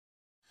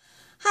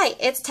Hi,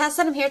 it's Tess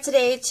and I'm here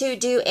today to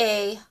do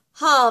a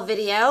haul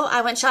video.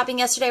 I went shopping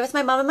yesterday with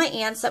my mom and my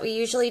aunts that we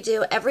usually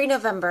do every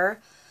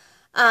November.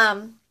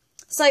 So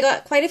I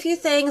got quite a few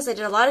things. I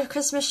did a lot of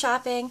Christmas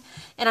shopping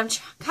and I'm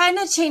kind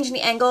of changing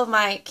the angle of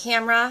my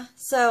camera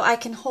so I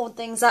can hold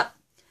things up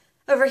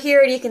over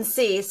here and you can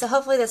see. So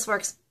hopefully this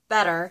works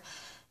better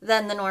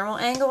than the normal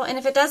angle. And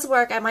if it does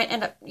work, I might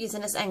end up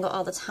using this angle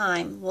all the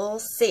time. We'll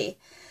see.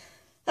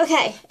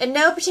 Okay, in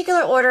no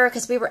particular order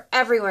because we were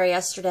everywhere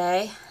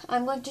yesterday,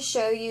 I'm going to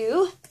show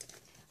you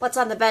what's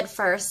on the bed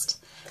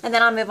first, and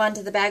then I'll move on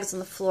to the bags on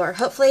the floor.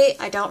 Hopefully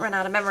I don't run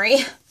out of memory.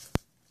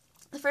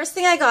 The first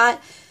thing I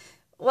got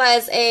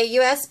was a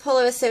U.S.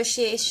 Polo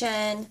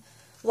Association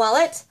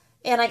wallet,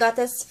 and I got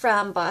this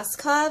from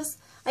Kohls.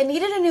 I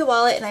needed a new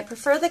wallet, and I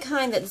prefer the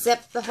kind that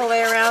zipped the whole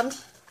way around.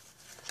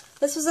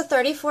 This was a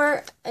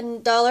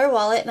 $34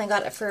 wallet, and I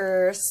got it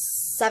for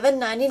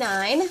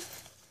 $7.99.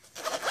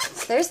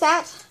 So there's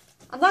that.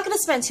 I'm not going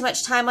to spend too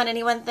much time on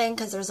any one thing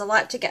because there's a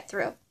lot to get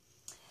through.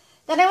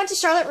 Then I went to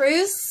Charlotte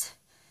Russe,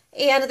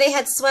 and they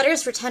had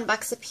sweaters for 10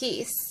 bucks a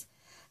piece.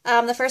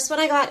 The first one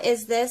I got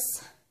is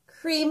this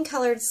cream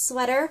colored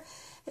sweater.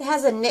 It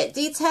has a knit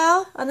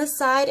detail on the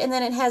side, and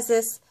then it has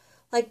this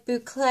like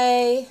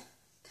boucle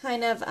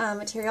kind of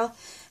material,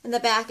 and the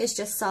back is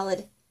just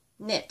solid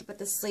knit, but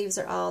the sleeves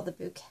are all the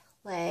boucle.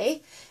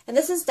 And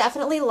this is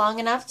definitely long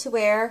enough to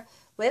wear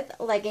with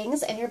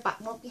leggings, and your butt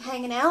won't be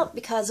hanging out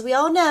because we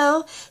all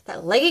know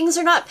that leggings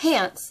are not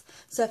pants.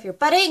 So if your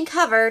butt ain't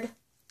covered,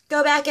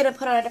 go back in and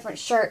put on a different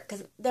shirt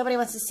because nobody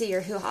wants to see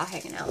your hoo-ha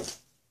hanging out.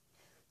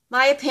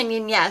 My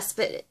opinion, yes,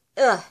 but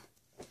ugh.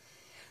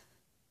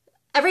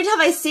 Every time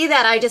I see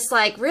that, I just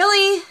like,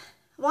 really?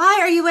 Why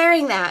are you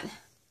wearing that?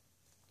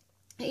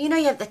 You know,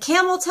 you have the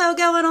camel toe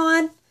going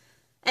on.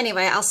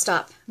 Anyway, I'll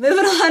stop.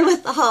 Moving on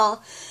with the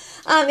haul.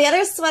 The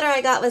other sweater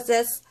I got was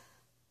this.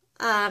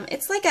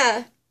 It's like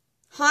a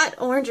hot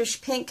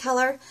orangish pink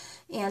color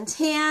and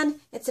tan.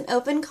 It's an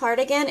open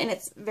cardigan and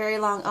it's very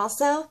long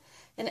also,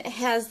 and it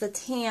has the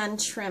tan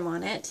trim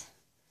on it.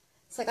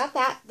 So I got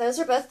that. Those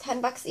are both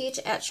 10 bucks each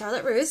at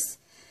Charlotte Russe.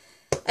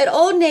 At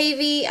Old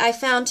Navy, I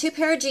found 2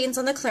 pair of jeans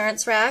on the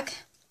clearance rack.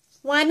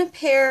 One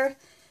pair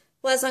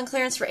was on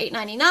clearance for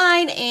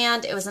 $8.99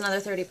 and it was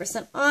another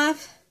 30%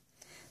 off.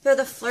 They're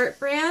the Flirt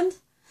brand.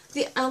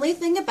 The only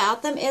thing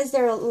about them is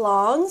they're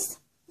longs,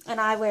 and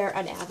I wear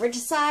an average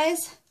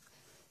size.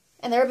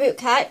 And they're a boot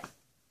cut,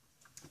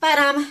 but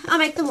I'll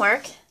make them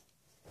work.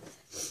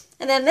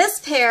 And then this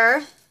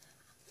pair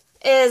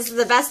is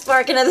the best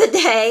bargain of the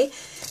day.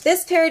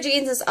 This pair of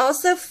jeans is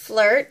also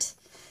Flirt,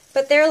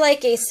 but they're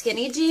like a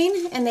skinny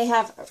jean, and they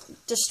have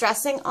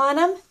distressing on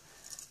them.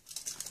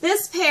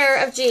 This pair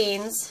of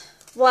jeans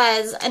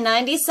was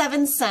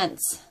 97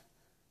 cents.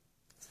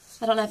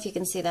 I don't know if you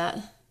can see that.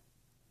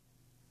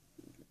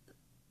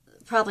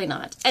 Probably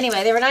not.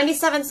 Anyway, they were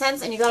 97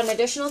 cents, and you got an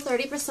additional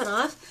 30%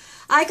 off.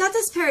 I got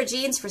this pair of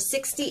jeans for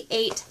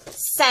 68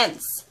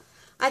 cents.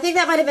 I think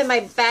that might have been my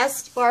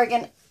best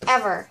bargain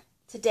ever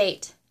to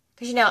date.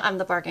 Because you know I'm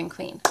the bargain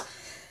queen.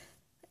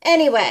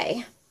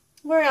 Anyway,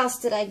 where else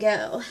did I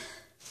go?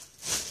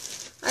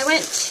 I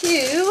went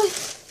to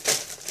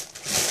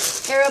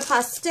Aero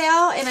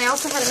Pastel, and I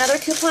also had another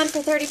coupon for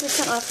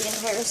 30% off the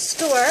entire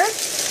store.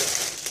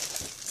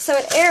 So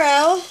at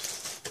Aero,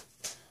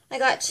 I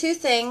got 2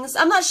 things.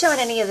 I'm not showing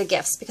any of the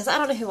gifts because I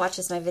don't know who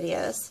watches my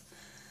videos.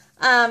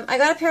 I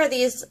got a pair of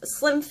these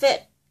slim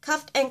fit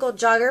cuffed ankle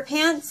jogger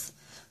pants,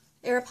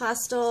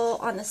 Aeropostale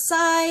on the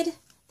side.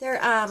 They're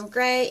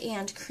gray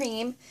and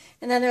cream,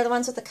 and then they're the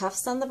ones with the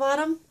cuffs on the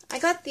bottom. I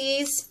got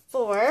these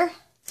for,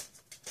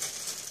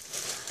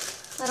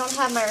 I don't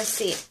have my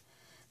receipt.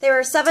 They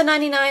were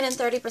 $7.99 and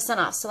 30%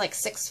 off, so like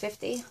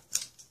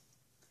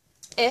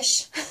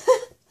 $6.50-ish.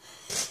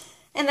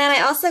 And then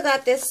I also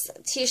got this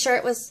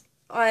t-shirt, was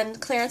on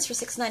clearance for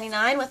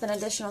 $6.99 with an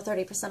additional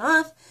 30%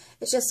 off.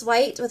 It's just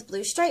white with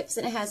blue stripes,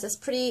 and it has this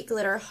pretty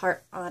glitter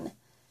heart on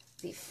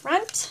the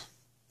front.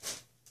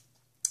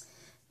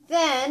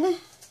 Then,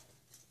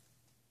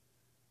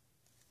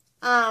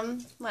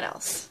 what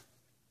else?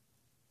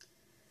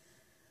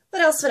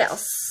 What else?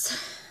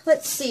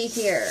 Let's see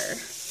here.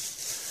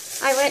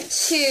 I went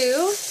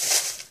to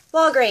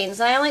Walgreens,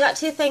 and I only got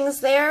 2 things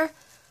there.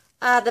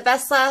 The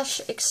Best Lash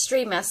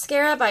Extreme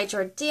Mascara by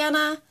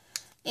Jordana,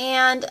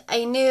 and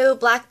a new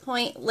Black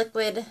Point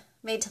Liquid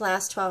Made to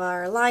Last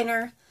 12-Hour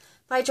Liner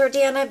by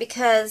Jordana,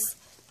 because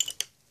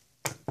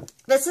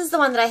this is the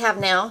one that I have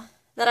now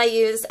that I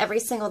use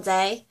every single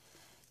day.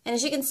 And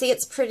as you can see,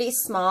 it's pretty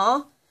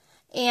small.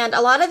 And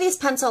a lot of these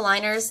pencil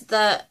liners,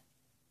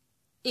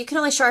 you can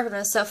only sharpen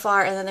them so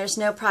far, and then there's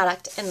no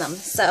product in them.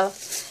 So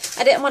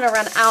I didn't want to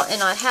run out and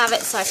not have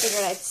it, so I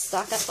figured I'd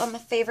stock up on my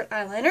favorite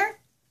eyeliner.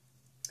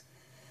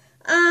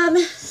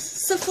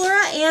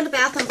 Sephora and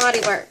Bath &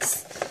 Body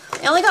Works.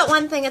 I only got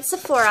one thing at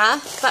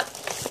Sephora, but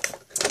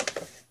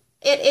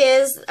it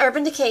is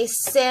Urban Decay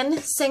Sin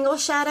Single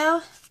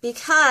Shadow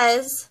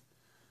because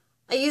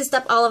I used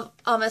up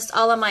almost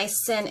all of my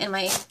Sin in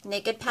my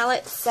Naked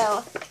palette,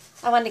 so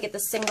I wanted to get the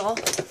single.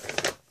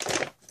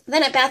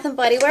 Then at Bath &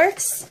 Body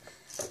Works,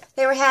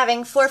 They were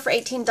having 4 for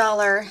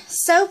 $18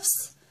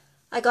 soaps.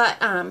 I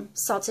got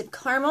salted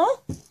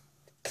caramel,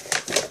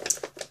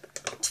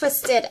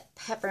 twisted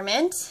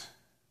peppermint,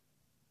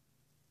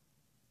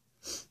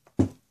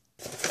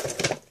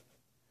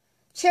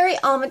 cherry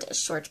almond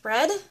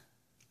shortbread,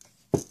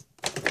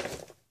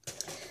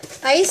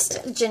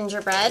 iced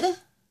gingerbread,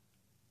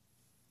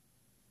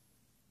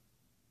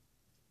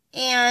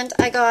 and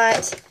I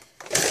got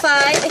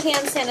 5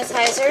 hand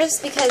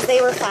sanitizers because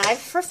they were 5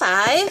 for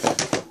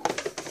 $5.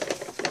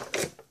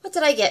 What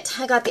did I get?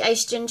 I got the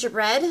iced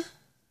gingerbread,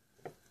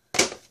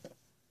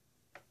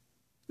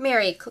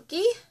 Mary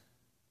cookie,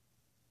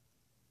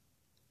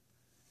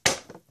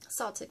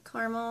 salted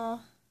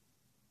caramel,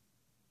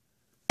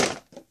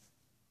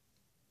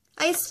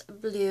 iced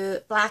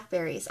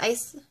blackberries,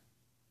 iced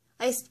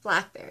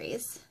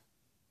blackberries,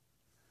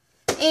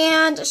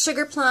 and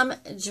sugar plum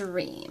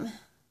dream.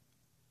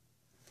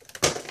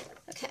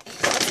 Okay,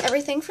 that's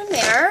everything from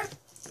there.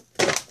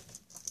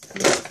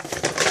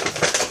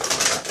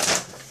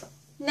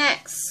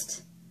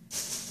 Next,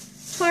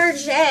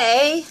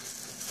 Target,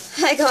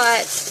 I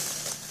got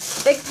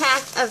a big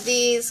pack of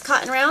these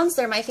cotton rounds.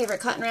 They're my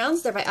favorite cotton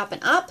rounds. They're by Up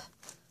and Up.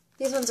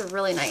 These ones are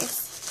really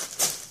nice.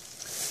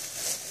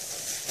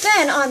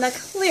 Then on the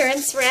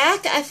clearance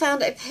rack, I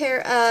found a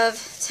pair of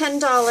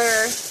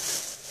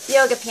 $10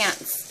 yoga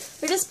pants.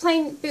 They're just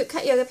plain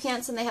bootcut yoga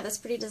pants, and they have this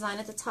pretty design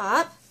at the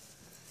top.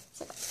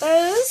 So I got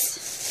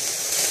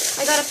those.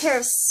 I got a pair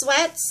of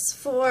sweats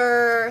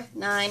for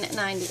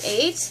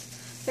 $9.98.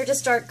 They're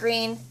just dark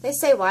green. They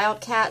say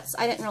Wildcats.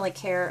 I didn't really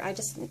care. I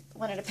just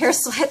wanted a pair of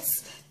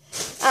sweats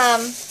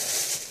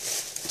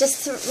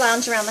just to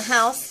lounge around the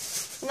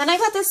house. And then I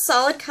got this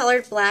solid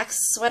colored black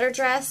sweater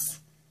dress.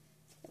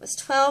 It was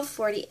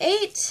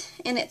 $12.48,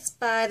 and it's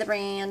by the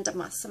brand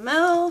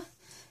Massimo.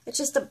 It's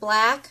just a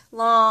black,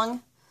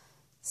 long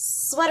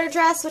sweater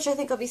dress, which I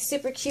think will be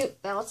super cute,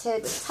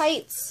 belted with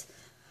tights.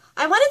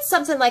 I wanted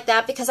something like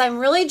that because I'm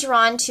really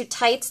drawn to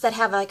tights that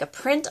have like a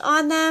print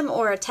on them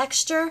or a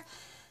texture.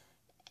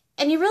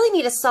 And you really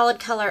need a solid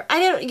color.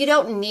 You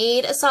don't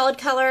need a solid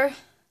color,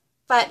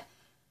 but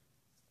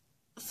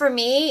for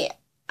me,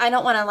 I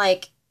don't want to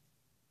like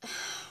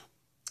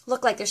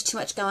look like there's too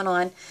much going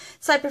on.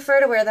 So I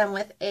prefer to wear them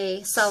with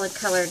a solid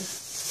colored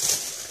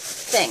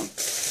thing.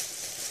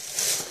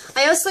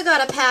 I also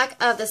got a pack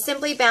of the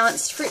Simply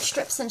Balanced Fruit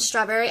Strips and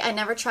Strawberry. I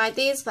never tried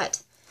these,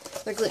 but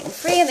they're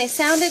gluten-free and they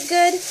sounded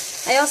good.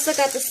 I also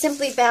got the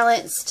Simply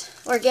Balanced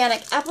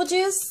Organic Apple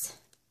Juice.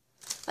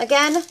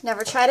 Again,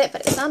 never tried it,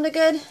 but it sounded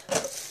good.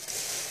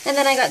 And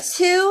then I got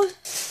 2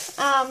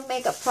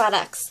 makeup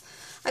products.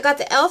 I got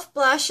the e.l.f.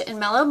 Blush in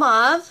Mellow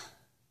Mauve.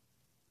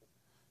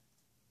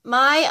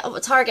 My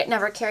Target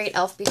never carried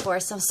e.l.f. before,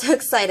 so I'm so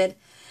excited.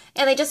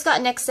 And I just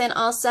got Nixon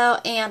also,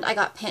 and I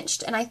got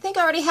Pinched. And I think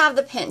I already have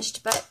the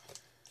Pinched, but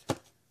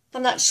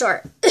I'm not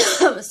sure.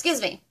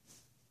 Excuse me.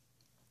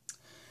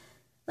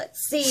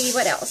 Let's see,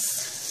 what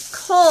else?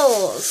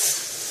 Kohls.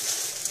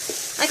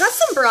 I got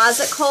some bras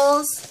at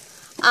Kohls.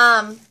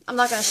 I'm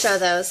not going to show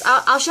those.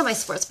 I'll show my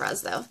sports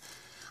bras, though.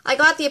 I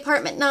got the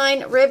Apartment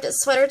 9 ribbed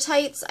sweater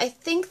tights. I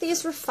think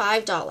these were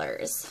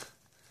 $5.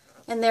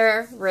 And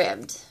they're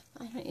ribbed.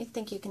 I don't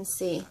think you can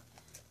see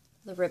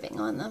the ribbing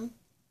on them.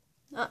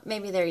 Oh,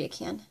 maybe there you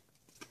can.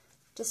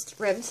 Just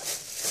ribbed.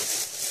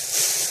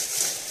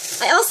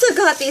 I also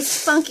got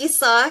these funky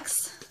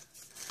socks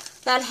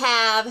that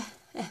have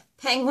a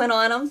penguin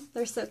on them.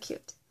 They're so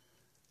cute.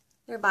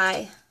 They're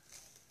by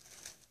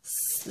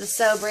the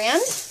So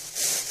brand.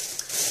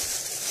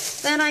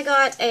 Then I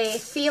got a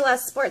Fila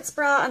sports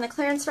bra on the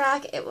clearance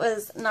rack. It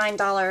was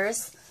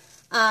 $9.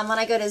 When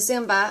I go to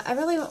Zumba, I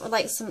really would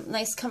like some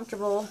nice,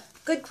 comfortable,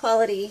 good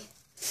quality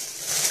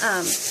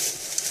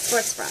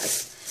sports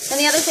bras. And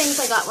the other things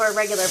I got were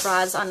regular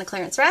bras on the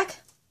clearance rack.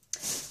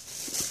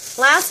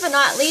 Last but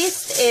not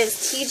least is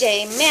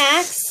TJ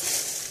Maxx.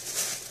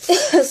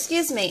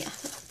 Excuse me,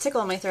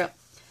 tickle in my throat.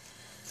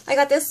 I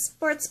got this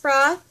sports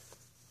bra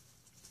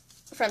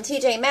from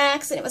TJ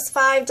Maxx, and it was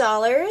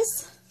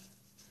 $5.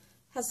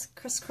 Has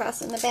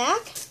crisscross in the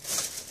back.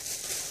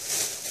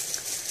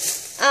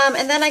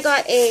 And then I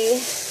got a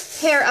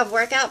pair of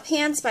workout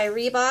pants by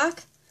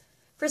Reebok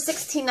for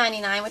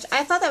 $16.99, which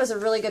I thought that was a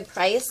really good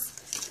price.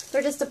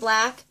 They're just a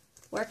black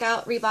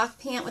workout Reebok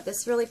pant with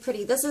this really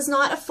pretty. This is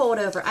not a fold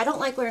over. I don't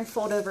like wearing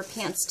fold over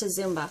pants to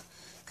Zumba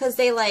because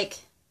they like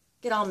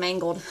get all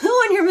mangled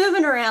when you're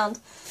moving around.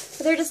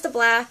 But they're just a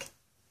black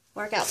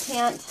workout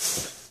pant.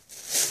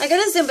 I go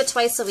to Zumba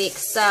twice a week,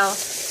 so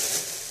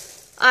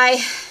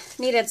I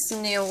needed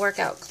some new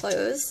workout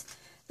clothes.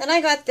 Then I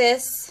got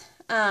this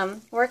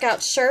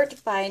workout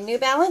shirt by New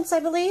Balance, I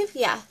believe.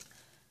 Yeah.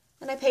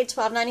 And I paid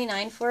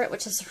 $12.99 for it,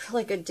 which is a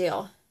really good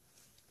deal.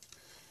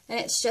 And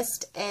it's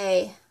just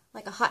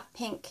like a hot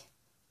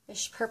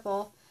pinkish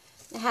purple.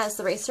 It has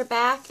the racer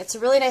back. It's a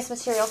really nice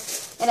material,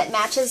 and it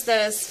matches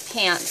those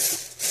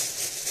pants.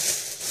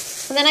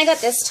 And then I got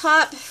this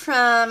top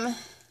from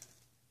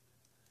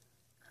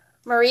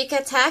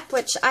Marika Tech,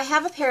 which I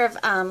have a pair of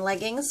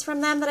leggings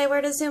from them that I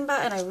wear to Zumba,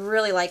 and I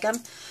really like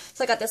them. So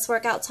So I got this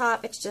workout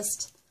top. It's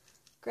just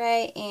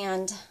gray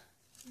and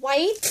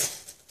white.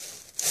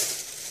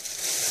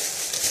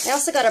 I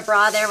also got a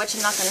bra there, which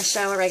I'm not going to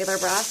show, a regular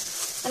bra.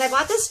 And I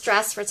bought this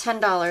dress for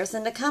 $10,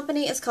 and the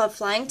company is called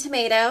Flying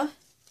Tomato.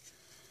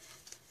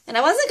 And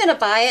I wasn't going to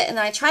buy it, and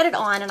then I tried it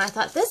on, and I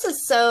thought, this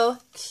is so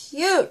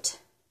cute.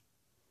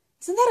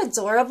 Isn't that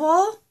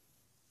adorable?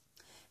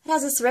 It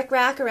has this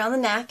rickrack around the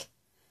neck,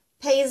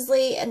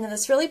 paisley, and then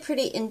this really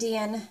pretty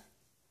Indian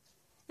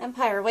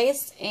empire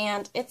waist,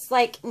 and it's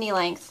like knee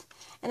length.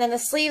 And then the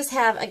sleeves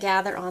have a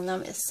gather on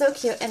them. It's so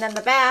cute. And then the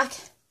back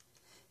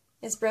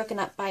is broken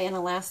up by an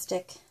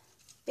elastic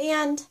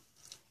band.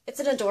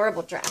 It's an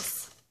adorable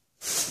dress.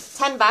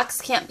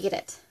 $10, can't beat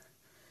it.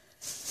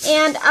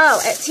 And,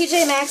 oh, at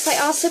TJ Maxx,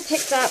 I also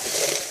picked up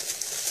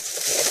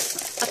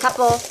a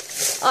couple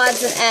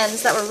odds and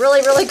ends that were really,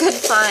 really good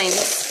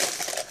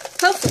finds.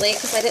 Hopefully,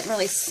 because I didn't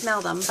really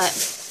smell them. But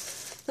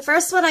the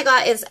first one I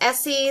got is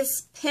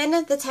Essie's Pin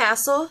the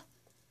Tassel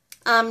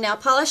nail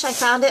polish. I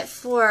found it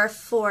for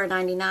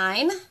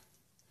 $4.99.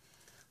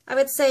 I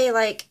would say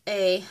like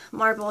a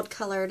marbled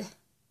colored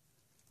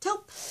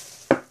taupe.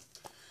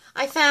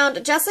 I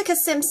found Jessica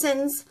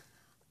Simpson's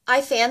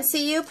I Fancy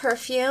You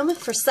perfume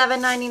for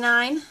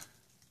 $7.99.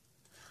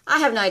 I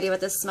have no idea what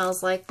this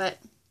smells like, but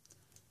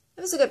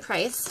it was a good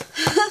price.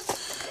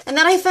 And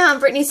then I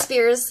found Britney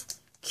Spears'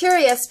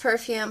 Curious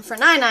perfume for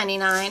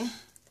 $9.99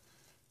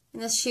 in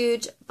this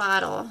huge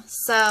bottle.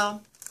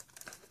 So,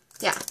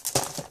 yeah.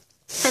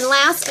 And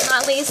last but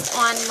not least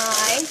on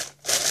my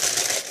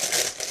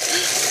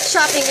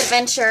shopping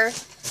adventure,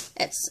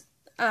 it's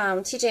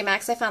TJ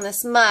Maxx, I found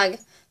this mug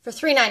for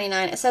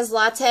 $3.99. It says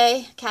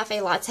latte,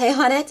 cafe latte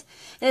on it.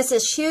 And it's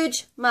this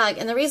huge mug.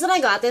 And the reason I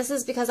got this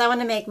is because I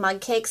want to make mug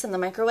cakes in the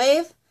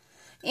microwave.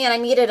 And I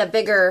needed a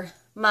bigger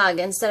mug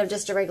instead of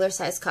just a regular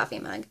sized coffee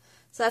mug.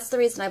 So that's the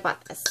reason I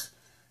bought this.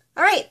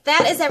 Alright,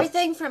 that is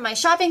everything from my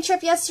shopping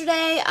trip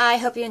yesterday. I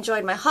hope you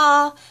enjoyed my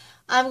haul.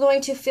 I'm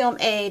going to film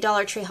a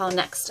Dollar Tree haul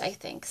next, I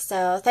think.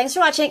 So thanks for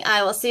watching.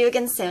 I will see you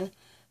again soon.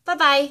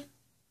 Bye-bye.